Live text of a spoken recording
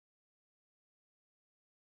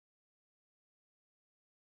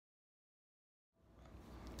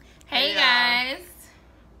Hey guys.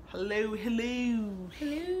 Hello, hello. Hello,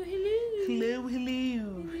 hello. Hello,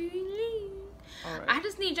 hello. All right. I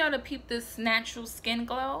just need y'all to peep this natural skin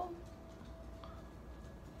glow.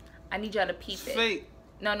 I need y'all to peep it. Fake.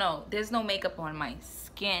 No. There's no makeup on my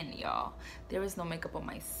skin, y'all. There is no makeup on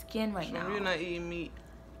my skin right now. You're not eating meat.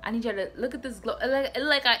 I need y'all to look at this glow.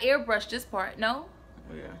 Like I airbrushed this part. No?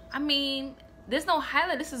 Yeah. I mean, there's no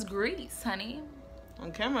highlight. This is grease, honey. On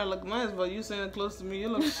camera, I look nice, but you sitting close to me, you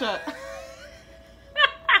look shot.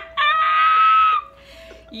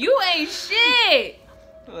 You ain't shit.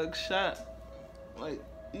 You look shot. Like,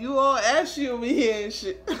 you all ashy over here and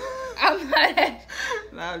shit. I'm not.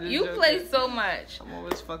 Nah, I'm just You joking. play so much. I'm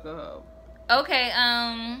always fucking up. Okay,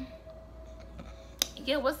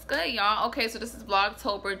 yeah, what's good, y'all? Okay, so this is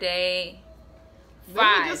Vlogtober day 5.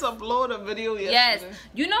 Did we just upload a video yesterday? Yes,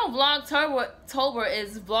 you know Vlogtober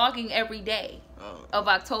is vlogging every day of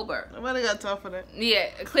October. Nobody got time for that. Yeah,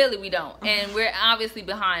 clearly we don't, and we're obviously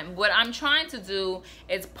behind. What I'm trying to do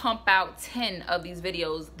is pump out 10 of these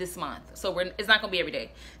videos this month. So it's not gonna be every day.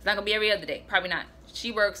 It's not gonna be every other day. Probably not.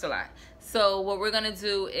 She works a lot. So what we're gonna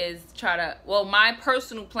do is try to. Well, my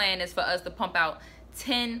personal plan is for us to pump out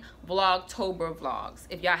 10 Vlogtober vlogs.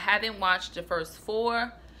 If y'all haven't watched the first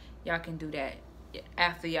 4, y'all can do that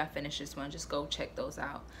after y'all finish this one. Just go check those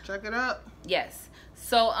out. Check it out. Yes.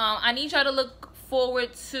 So I need y'all to look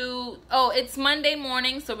forward to, it's Monday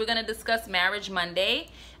morning, so we're gonna discuss Marriage Monday.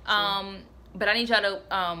 But I need y'all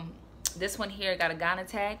to this one here got a Ghana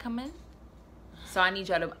tag coming, so I need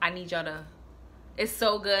y'all to it's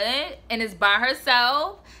so good, and it's by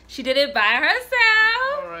herself. She did it by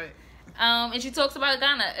herself. All right. And she talks about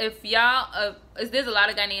Ghana. If y'all there's a lot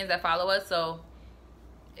of Ghanaians that follow us, so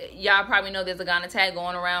y'all probably know there's a Ghana tag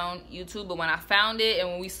going around YouTube. But when I found it and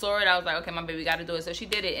when we saw it, I was like, okay, my baby got to do it. So she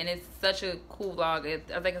did it, and it's such a cool vlog.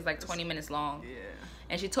 I think it's like 20 minutes long. Yeah.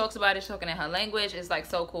 And she talks about it, she's talking in her language. It's like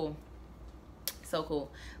so cool. So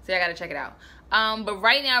cool. So y'all got to check it out. But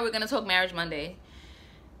right now we're going to talk Marriage Monday.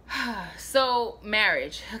 So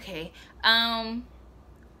marriage. Okay.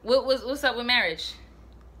 What's up with marriage?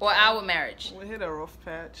 Or our marriage? We hit a rough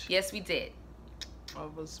patch. Yes, we did.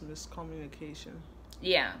 Of us miscommunication.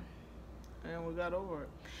 Yeah. And we got over it.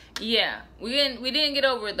 Yeah. We didn't get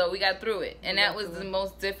over it though. We got through it. And that was the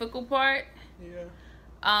most difficult part.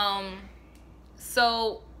 Yeah.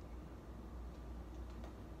 So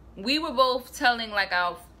we were both telling like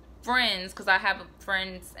our friends, because I have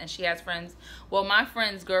friends and she has friends. Well, my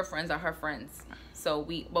friends' girlfriends are her friends. So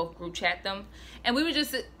we both group chat them, and we were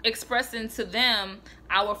just expressing to them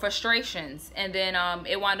our frustrations, and then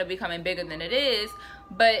it wound up becoming bigger than it is.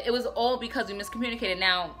 But it was all because we miscommunicated.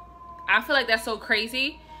 Now, I feel like that's so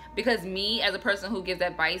crazy, because me as a person who gives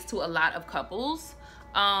advice to a lot of couples,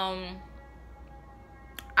 I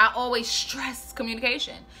always stress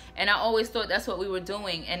communication, and I always thought that's what we were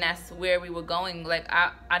doing, and that's where we were going. Like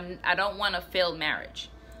I don't want a failed marriage.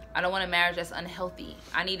 I don't want a marriage that's unhealthy.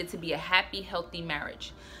 I need it to be a happy, healthy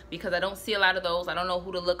marriage, because I don't see a lot of those. I don't know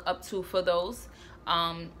who to look up to for those.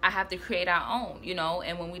 I have to create our own, you know.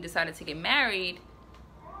 And when we decided to get married,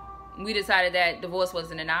 we decided that divorce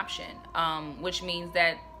wasn't an option, which means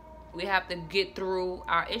that we have to get through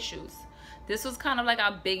our issues. This was kind of like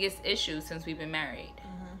our biggest issue since we've been married.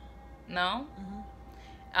 Mm-hmm. No?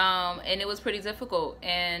 Mm-hmm. And it was pretty difficult.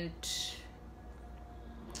 And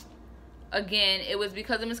again, it was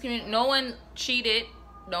because of miscommunication. No one cheated.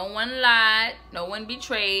 No one lied. No one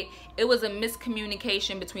betrayed. It was a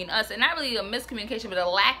miscommunication between us. And not really a miscommunication, but a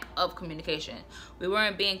lack of communication. We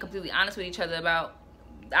weren't being completely honest with each other about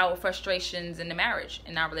our frustrations in the marriage,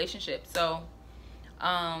 in our relationship. So,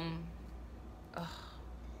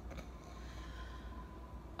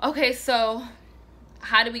 okay, so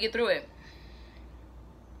how did we get through it?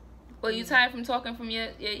 Well, you tired from talking from your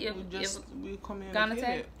we Ghana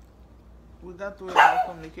tag? We got through our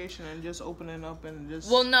communication and just opening up and just.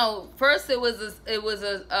 Well, no. First, it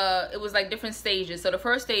was like different stages. So the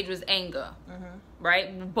first stage was anger,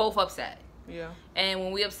 right? We're both upset. Yeah. And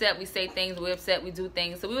when we upset, we say things. We upset, we do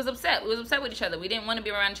things. So we was upset. We was upset with each other. We didn't want to be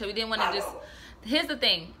around each other. We didn't want to just. Here's the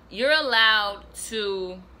thing: you're allowed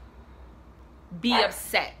to be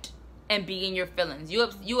upset and be in your feelings.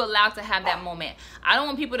 You allowed to have that moment. I don't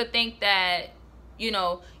want people to think that, you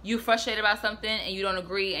know, you frustrated about something and you don't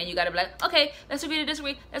agree, and you gotta be like, okay, let's agree to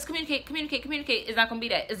disagree. Let's communicate. It's not gonna be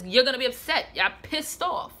that. You're gonna be upset. Y'all pissed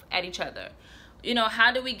off at each other. You know,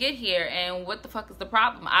 how did we get here, and what the fuck is the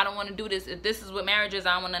problem? I don't want to do this. If this is what marriage is,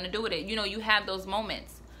 I don't want nothing to do with it. You know, you have those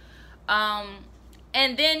moments. And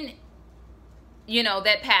then, you know,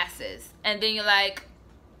 that passes. And then you're like,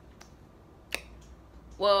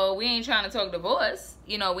 Well, we ain't trying to talk divorce.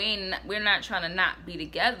 You know, we're not trying to not be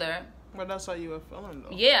together. But that's how you were feeling,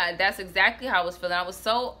 though. Yeah, that's exactly how I was feeling. I was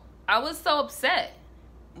so upset.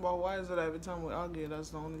 Well, why is it every time we argue, that's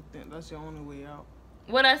the only thing, that's your only way out?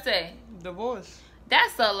 What'd I say? Divorce.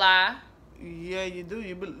 That's a lie. Yeah, you do.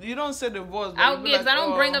 You don't say divorce. But I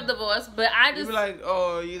don't bring up divorce, but I just... You be like,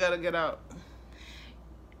 oh, you gotta get out.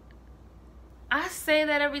 I say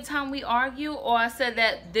that every time we argue, or I said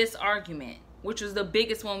that this argument, which was the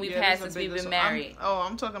biggest one we've had since we've been married.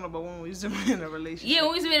 I'm talking about when we used to be in a relationship. Yeah,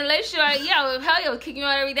 when we used to be in a relationship, hell yeah, I was kicking you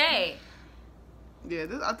out every day. Yeah,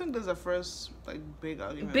 I think this is the first, like, big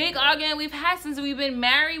argument. Big argument we've had since we've been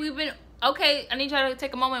married. Okay, I need y'all to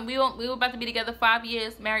take a moment. We were about to be together 5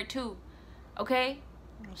 years, married 2. Okay?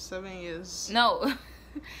 7 years. No.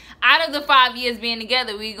 Out of the 5 years being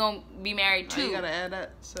together, we gonna be married 2. You gotta add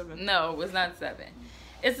that 7. No, it's not 7.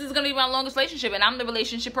 This is gonna be my longest relationship, and I'm the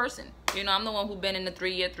relationship person. You know, I'm the one who's been in the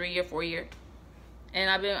 3 year, 4 year. And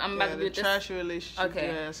I'm about to be with this. Trashy relationship.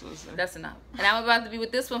 Okay, that's enough. And I'm about to be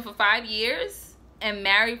with this one for 5 years and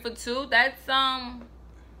married for 2. That's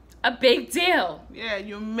a big deal. Yeah,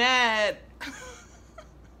 you're mad.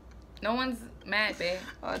 No one's mad, babe.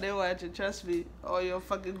 Oh, they watching. Trust me. All your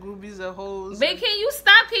fucking groupies are hoes. Babe, can you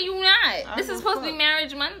stop? Can you not? This is supposed to be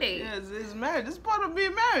Marriage Monday. Yeah, it's marriage. This is part of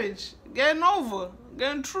being marriage. Getting over.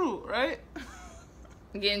 Getting true, right?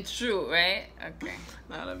 Getting true, right? Okay.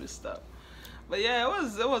 Now let me stop. But yeah, it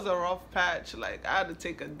was a rough patch. Like, I had to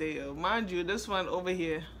take a day. Mind you, this one over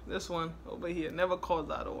here never calls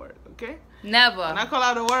out of work, okay? Never. When I call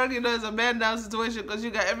out of work, you know, it's a man down situation because you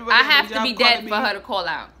got everybody. I have to be dead for her to call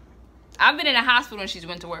out. I've been in a hospital when she's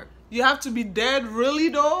went to work. You have to be dead, really,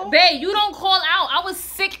 though? Babe, you don't call out. I was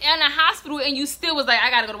sick in a hospital and you still was like, I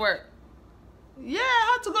gotta go to work. Yeah,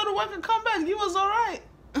 I had to go to work and come back. You was all right.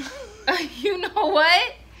 You know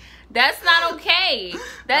what? That's not okay.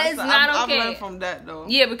 That's not okay. I've learned from that, though.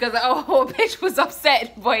 Yeah, because, bitch was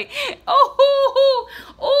upset, boy. Oh,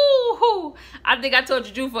 I think I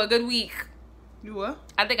tortured you for a good week. You what?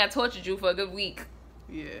 I think I tortured you for a good week.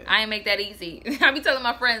 Yeah. I ain't make that easy. I be telling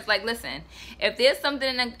my friends, like, listen, if there's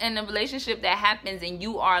something in a relationship that happens and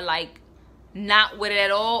you are, like, not with it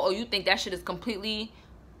at all, or you think that shit is completely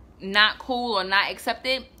not cool or not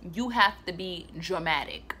accepted, you have to be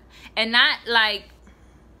dramatic. And not, like,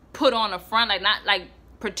 put on a front, like, not, like,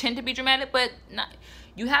 pretend to be dramatic, but not.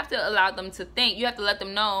 You have to allow them to think. You have to let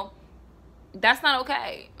them know that's not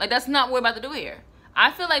okay. Like, that's not what we're about to do here.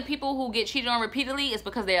 I feel like people who get cheated on repeatedly is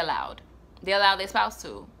because they're allowed. They allow their spouse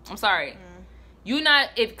to. I'm sorry. You not,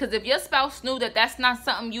 because if your spouse knew that that's not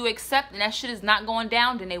something you accept and that shit is not going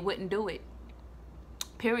down, then they wouldn't do it.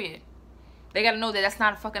 Period. They got to know that that's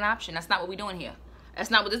not a fucking option. That's not what we're doing here.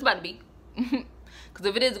 That's not what this is about to be. Because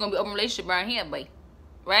if it is, it's going to be an open relationship around here, boy.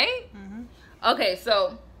 Right? Okay,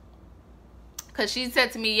 so, because she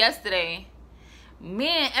said to me yesterday,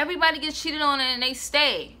 man, everybody gets cheated on and they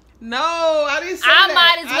stay. No, I didn't say I that.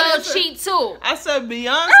 might as well cheat too. I said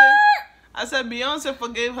Beyonce. I said Beyonce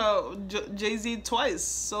forgave her Jay-Z twice.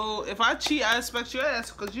 So if I cheat, I expect your ass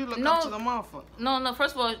because you look up to the motherfucker. No.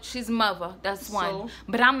 First of all, she's mother. That's one.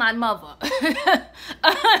 But I'm not mother.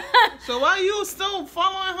 So why are you still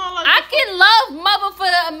following her like I can love mother for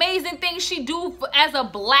the amazing things she do as a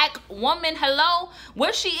black woman. Hello?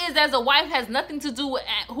 What she is as a wife has nothing to do with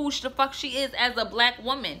who the fuck she is as a black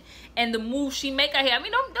woman. And the moves she make out here. I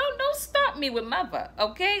mean, don't stop me with mother,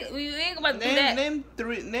 okay? You ain't about to do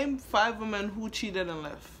that. Name 5 women who cheated and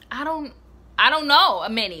left. I don't know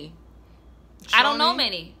many. I don't know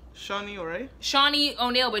many. Shawnee, right? Shawnee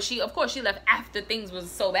O'Neal, but of course she left after things was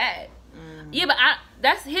so bad. Yeah, but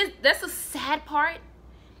that's the sad part,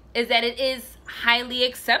 is that it is highly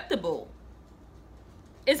acceptable.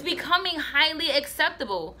 It's becoming highly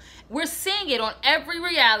acceptable. We're seeing it on every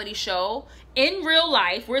reality show. In real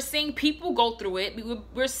life, we're seeing people go through it.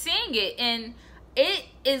 We're seeing it, and it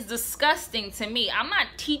is disgusting to me. I'm not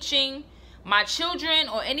teaching my children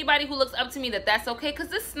or anybody who looks up to me that that's okay,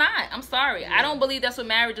 because it's not. I'm sorry. I don't believe that's what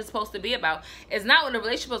marriage is supposed to be about. It's not what a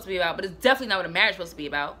relationship is supposed to be about, but it's definitely not what a marriage is supposed to be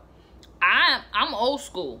about. I'm old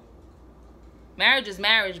school. Marriage is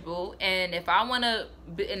marriage, boo. And if I want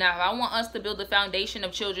us to build a foundation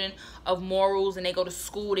of children of morals, and they go to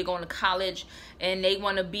school, they go to college, and they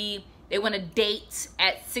want to date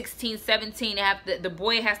at 16, 17. They have the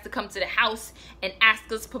boy has to come to the house and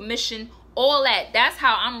ask us permission. All that. That's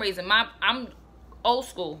how I'm raising I'm old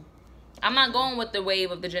school. I'm not going with the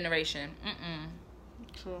wave of the generation.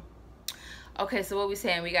 True. Okay, so what we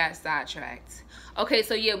saying? We got sidetracked. Okay,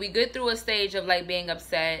 so yeah, we get through a stage of like being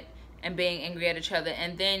upset and being angry at each other,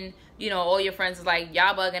 and then, you know, all your friends is like,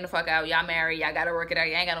 y'all bugging the fuck out, y'all married, y'all gotta work it out,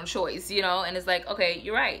 you ain't got no choice, you know. And it's like, okay,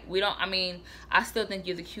 you're right, we don't, I mean, I still think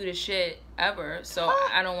you're the cutest shit ever, so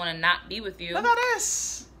I don't want to not be with you. Look at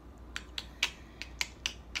this.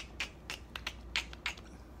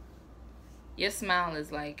 Your smile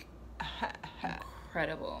is like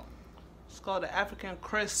incredible. It's called the African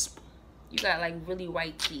crisp. You got like really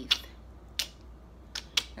white teeth,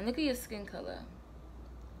 and look at your skin color.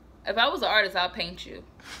 If I was an artist, I'll paint you.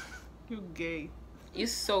 You gay. You're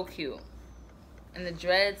so cute. And the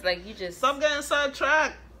dreads, like, you just... Stop getting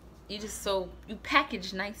sidetracked. You just so... You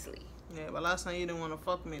package nicely. Yeah, but last time you didn't want to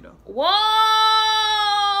fuck me, though. Whoa!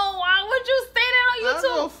 Why would you say that on YouTube?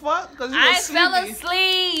 I don't fuck, because you were sleepy. fell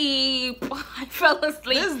asleep. I fell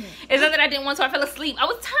asleep. It's not that I didn't want to. I fell asleep. I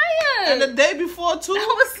was tired. And the day before, too?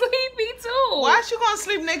 I was sleepy, too. Why is you going to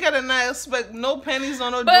sleep naked at night? Expect no panties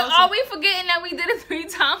on no But dresser? are we forgetting that we did it 3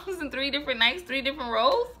 times in 3 different nights, 3 different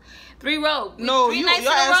rows? 3 rows. No, 3 nights in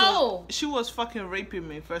a row. She was fucking raping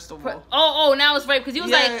me, first of all. Oh, now it's rape. Because you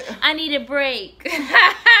was like, I need a break.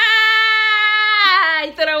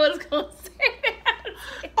 I thought I was going to say that.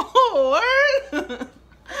 Oh, word?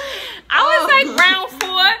 I was like, round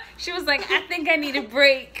 4. She was like, I think I need a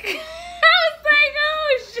break. I was like,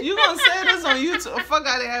 oh, shit. You gonna say this on YouTube? Fuck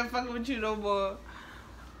out of here. I ain't fucking with you no more.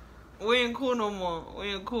 We ain't cool no more.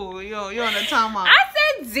 We ain't cool. You're on the timeout. I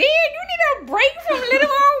said, Zed, you need a break from little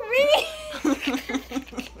old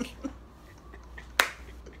me.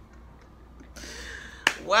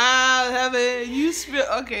 Wow, Heaven, you spill.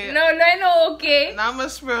 Okay. No, okay. Now I'm gonna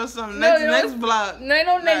spill something. No, Next block.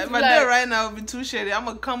 No, next block. If I do it right now, it would be too shady. I'm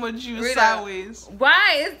gonna come with you Ritta, sideways.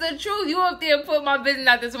 Why? It's the truth. You up there put my business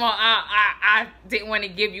out this morning. I didn't want to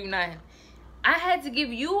give you none. I had to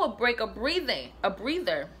give you a break, a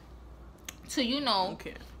breather. To, you know,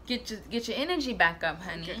 okay. get your energy back up,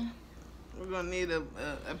 honey. Okay. We're gonna need a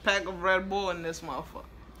pack of Red Bull in this motherfucker.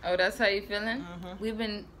 Oh, that's how you feeling? Mm-hmm. We've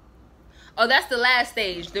been... Oh, that's the last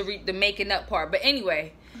stage, the making up part. But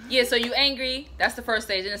anyway, yeah, so you angry. That's the first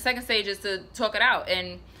stage. And the second stage is to talk it out.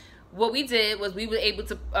 And what we did was we were able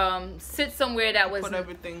to sit somewhere that was... Put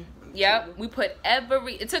everything... Yep, we put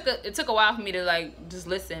it took a while for me to like just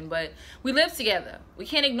listen, but we live together. We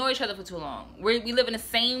can't ignore each other for too long. We live in the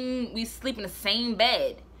same, we sleep in the same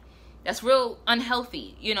bed. That's real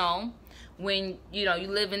unhealthy, you know, when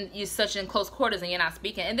you're such in close quarters and you're not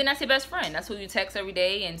speaking. And then that's your best friend. That's who you text every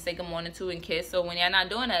day and say good morning to and kiss. So when you're not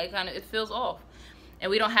doing that, it feels off. And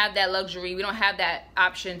we don't have that luxury. We don't have that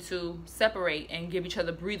option to separate and give each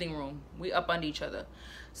other breathing room. We up under each other.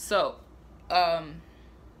 So,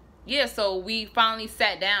 yeah, so we finally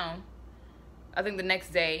sat down. I think the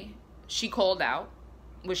next day, she called out,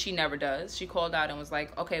 which she never does. She called out and was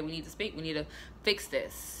like, okay, we need to speak. We need to fix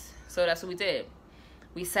this. So that's what we did.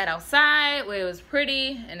 We sat outside where it was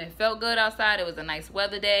pretty and it felt good outside. It was a nice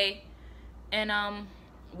weather day. And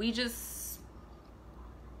we just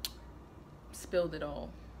spilled it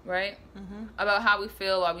all, right? Mm-hmm. About how we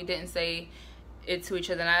feel, why we didn't say it to each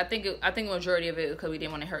other. And I think the majority of it was because we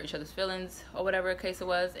didn't want to hurt each other's feelings or whatever the case it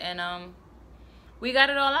was. And we got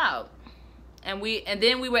it all out, and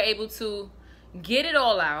then we were able to get it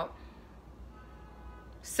all out,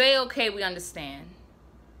 say okay, we understand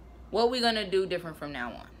what we're gonna do different from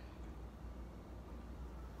now on.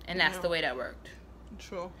 And that's the way that worked.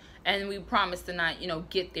 True. And we promised to not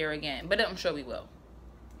get there again, but I'm sure we will.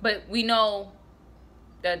 But we know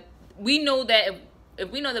that if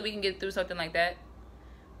we know that we can get through something like that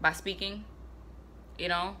by speaking,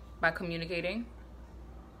 by communicating,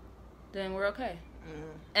 then we're okay.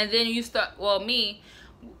 Mm. And then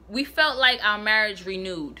we felt like our marriage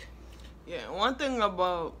renewed. Yeah, one thing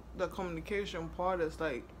about the communication part is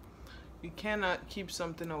like, you cannot keep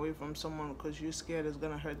something away from someone because you're scared it's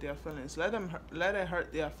gonna hurt their feelings. Let it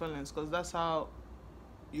hurt their feelings, because that's how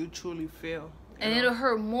you truly feel. And it'll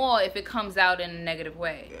hurt more if it comes out in a negative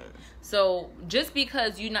way. Yeah. So just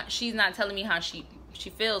because she's not telling me how she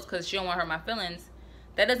feels because she don't want to hurt my feelings,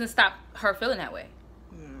 that doesn't stop her feeling that way.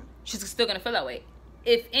 Yeah. She's still gonna feel that way.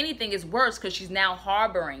 If anything, it's worse because she's now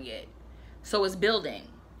harboring it. So it's building,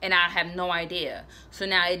 and I have no idea. So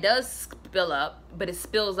now it does spill up, but it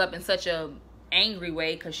spills up in such a angry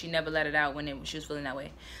way because she never let it out when she was feeling that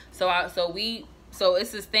way. So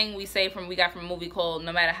it's this thing we got from a movie called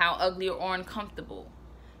No Matter How Ugly or Uncomfortable.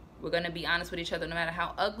 We're going to be honest with each other no matter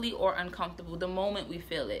how ugly or uncomfortable the moment we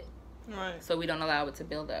feel it. Right. So we don't allow it to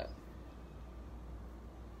build up.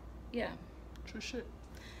 Yeah. True shit.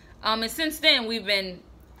 And since then, we've been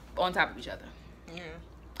on top of each other. Yeah.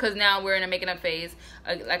 because now we're in a making up phase.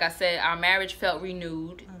 Like I said, our marriage felt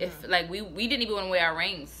renewed. If like we didn't even want to wear our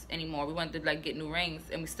rings anymore. We wanted to like get new rings,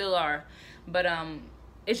 and we still are. But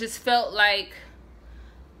it just felt like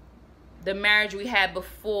the marriage we had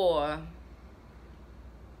before.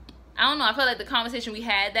 I don't know. I felt like the conversation we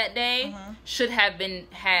had that day should have been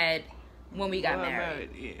had when we got married.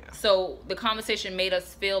 Yeah. So the conversation made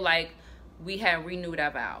us feel like we had renewed our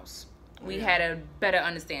vows. We had a better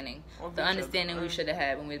understanding. The understanding we should have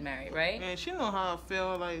had when we were married, right? And she know how I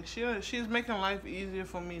feel. Like she's making life easier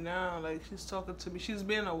for me now. Like she's talking to me. She's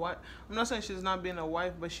being a wife. I'm not saying she's not being a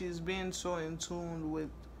wife, but she's being so in tune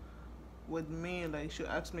with me. Like she'll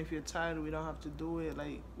ask me if you're tired. We don't have to do it.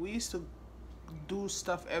 Like we used to do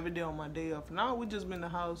stuff every day on my day off. Now we just been in the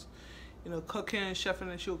house, you know, cooking,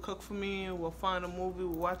 chefing, and she'll cook for me. We'll find a movie.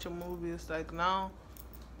 We'll watch a movie. It's like now.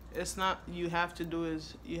 It's not you have to do it.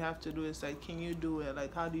 You have to do it. It's like, can you do it?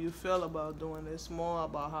 Like, how do you feel about doing it? It's more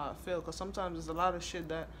about how I feel. Because sometimes there's a lot of shit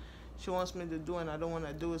that she wants me to do and I don't want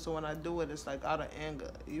to do it. So when I do it, it's like out of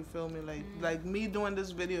anger. You feel me? Like me doing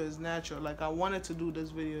this video is natural. Like I wanted to do this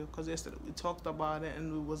video because yesterday we talked about it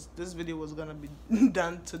and this video was gonna be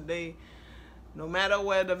done today. No matter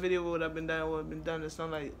where the video would have been done, it would have been done. It's not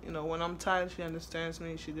like, you know, when I'm tired, she understands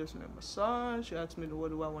me. She gives me a massage. She asks me, what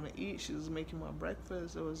do I want to eat? She's making my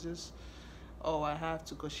breakfast. It was just, oh, I have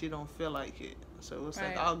to because she don't feel like it. So it was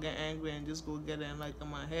like, I'll get angry and just go get it. And like in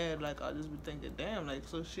my head, like I'll just be thinking, damn, like,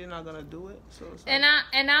 so she's not going to do it. So it's like,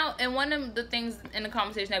 and one of the things in the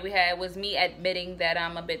conversation that we had was me admitting that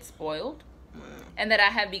I'm a bit spoiled. And that I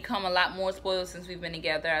have become a lot more spoiled since we've been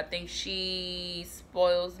together. I think she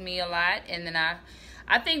spoils me a lot. And then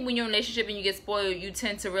I think when you're in a relationship and you get spoiled, you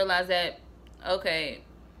tend to realize that, okay.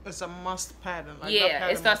 It's a must pattern. Like yeah,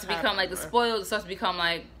 it starts to become like the spoiled. It starts to become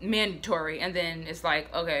like mandatory. And then it's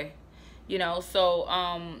like, okay. You know, so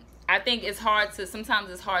I think sometimes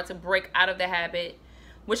it's hard to break out of the habit,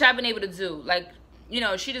 which I've been able to do. Like, you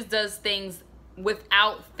know, she just does things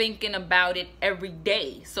without thinking about it every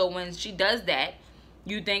day. So when she does that,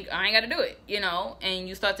 you think, I ain't gotta do it, you know, and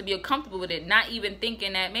you start to be comfortable with it, not even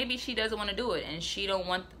thinking that maybe she doesn't want to do it and she don't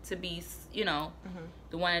want to be, you know,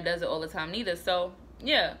 the one that does it all the time neither. So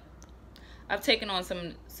yeah, I've taken on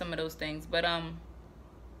some of those things, but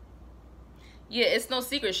yeah, it's no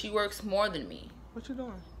secret she works more than me. What you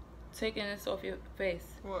doing? Taking this off your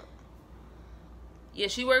face. What? Yeah,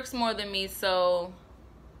 she works more than me, so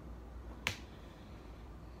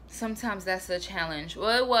sometimes that's a challenge.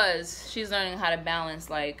 Well, she's learning how to balance,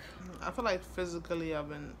 like, I feel like physically I've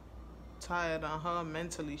been tired on her.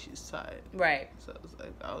 Mentally she's tired. Right. So it's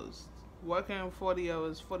like I was working 40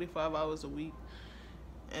 hours, 45 hours a week,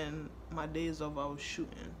 and my days off I was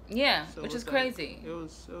shooting. Yeah, so which is like, crazy. It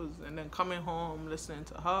was, and then coming home, listening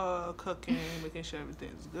to her, cooking, making sure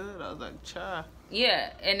everything's good. I was like, cha.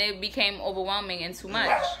 Yeah, and it became overwhelming and too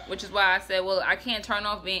much, which is why I said, well, I can't turn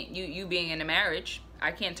off you being in a marriage.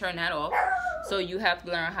 I can't turn that off. So you have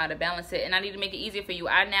to learn how to balance it. And I need to make it easier for you.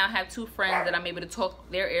 I now have 2 friends that I'm able to talk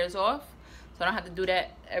their ears off. So I don't have to do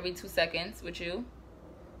that every 2 seconds with you.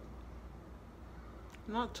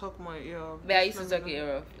 Not talk my ear off. But I used to talk your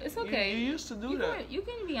ear off. It's okay. You used to do that. You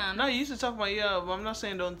can be honest. No, you used to talk my ear off. I'm not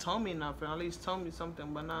saying don't tell me nothing. At least tell me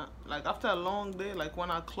something. But not, like, after a long day, like when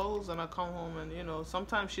I close and I come home and, you know,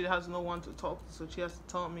 sometimes she has no one to talk to. So she has to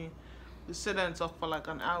tell me. We sit there and talk for like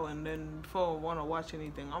an hour, and then before I want to watch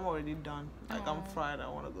anything, I'm already done. Like, I'm fried. I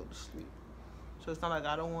want to go to sleep. So it's not like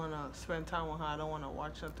I don't want to spend time with her. I don't want to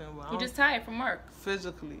watch nothing. But you're just tired from work.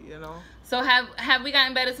 Physically, you know. So have we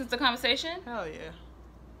gotten better since the conversation? Hell yeah.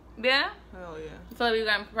 Yeah? Hell yeah. You feel like we've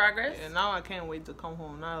gotten progress? Yeah, now I can't wait to come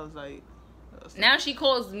home. Now it's like... Now she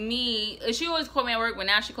calls me... She always called me at work, but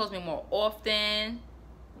now she calls me more often.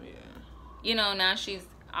 Yeah. You know, now she's...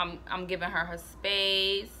 I'm giving her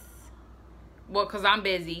space. Well, because I'm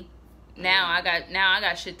busy. Now I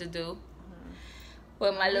got shit to do.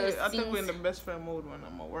 With my little I think we're in the best friend mode when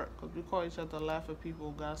I'm at work. Because we call each other, laugh at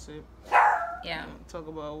people, gossip. Yeah. Talk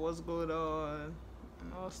about what's going on.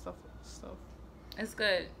 And all stuff. It's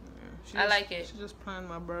good. Yeah. I like it. She just planned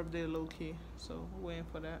my birthday low-key. So, we're waiting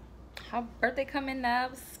for that. Her birthday coming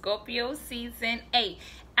up. Scorpio season. Hey,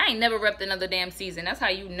 I ain't never repped another damn season. That's how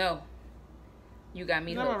you know. You got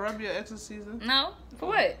me You never rep your ex's season? No. For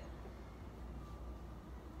what?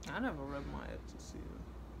 I never read my ex's season.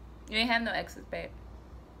 You ain't have no exes, babe.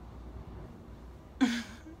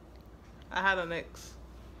 I had an ex.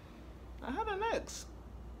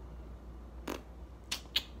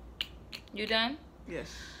 You done?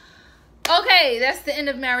 Yes. Okay, that's the end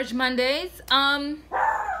of Marriage Mondays. My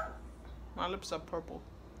lips are purple.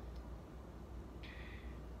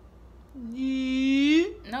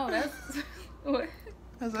 No, that's what?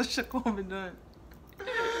 That's what shit gonna be doing.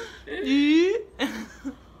 Yeah.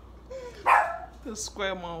 The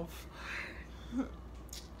square mouth.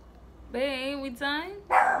 Babe, we done?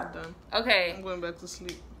 We're done. Okay. I'm going back to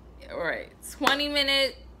sleep. All right.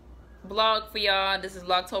 20-minute vlog for y'all. This is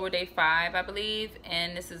Vlogtober day 5, I believe.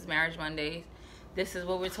 And this is Marriage Mondays. This is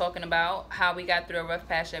what we're talking about. How we got through a rough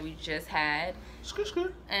patch that we just had.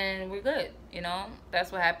 And we're good. You know?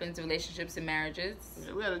 That's what happens in relationships and marriages.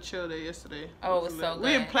 Yeah, we had a chill day yesterday. Oh, it was so good. We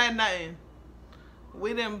didn't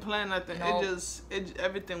plan nothing. Nope.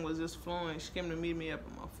 Everything was just flowing. She came to meet me up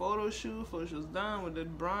at my photo shoot. Photo shoot was done. We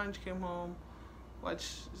did brunch, came home.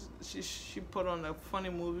 She put on a funny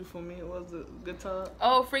movie for me. It was the guitar.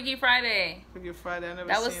 Oh, Freaky Friday. Freaky Friday. I never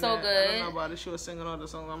that seen was so that. good. I don't know about it. She was singing all the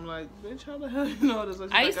songs. I'm like, bitch, how the hell you know this?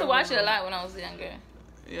 I used to watch it a lot when I was younger.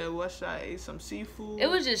 Yeah, I ate some seafood. It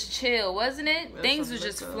was just chill, wasn't it? Things was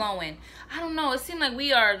just flowing. I don't know. It seemed like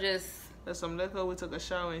we are just... There's some liquor. We took a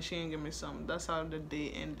shower and she didn't give me something. That's how the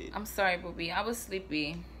day ended. I'm sorry, Booby. I was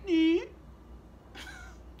sleepy. I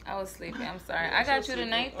was sleepy. I'm sorry. Yeah, I got you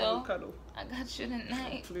tonight, though. I got you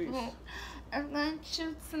tonight. Please. I got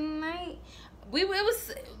you tonight.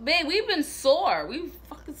 Babe, we've been sore. We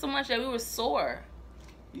fucking so much that we were sore.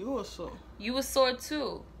 You were sore. You were sore,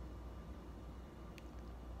 too.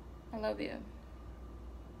 I love you.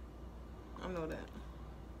 I know that.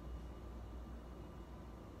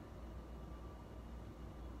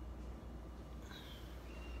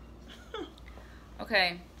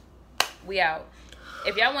 Okay, we out.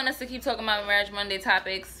 If y'all want us to keep talking about Marriage Monday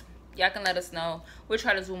topics, y'all can let us know. We'll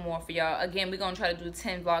try to do more for y'all. Again, we're going to try to do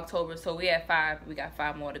 10 Vlogtober, so we at 5. We got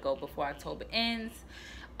 5 more to go before October ends.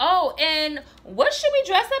 Oh, and what should we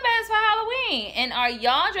dress up as for Halloween? And are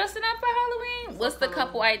y'all dressing up for Halloween? What's the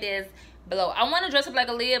couple ideas below? I want to dress up like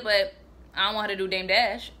Aaliyah, but I don't want her to do Dame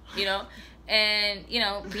Dash, you know? And, you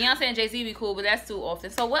know, Beyonce and Jay-Z be cool, but that's too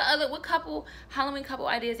often. So what Halloween couple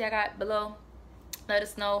ideas y'all got below? Let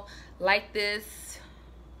us know. Like this.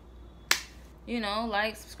 You know,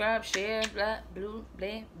 like, subscribe, share, blah, blue,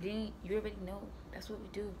 blah, bling. You already know. That's what we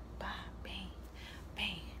do. Bah, bang,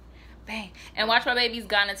 bang, bang. And watch my baby's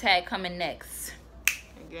Ghana tag coming next.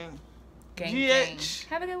 Gang. Gang, gang.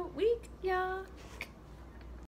 Have a good week, y'all.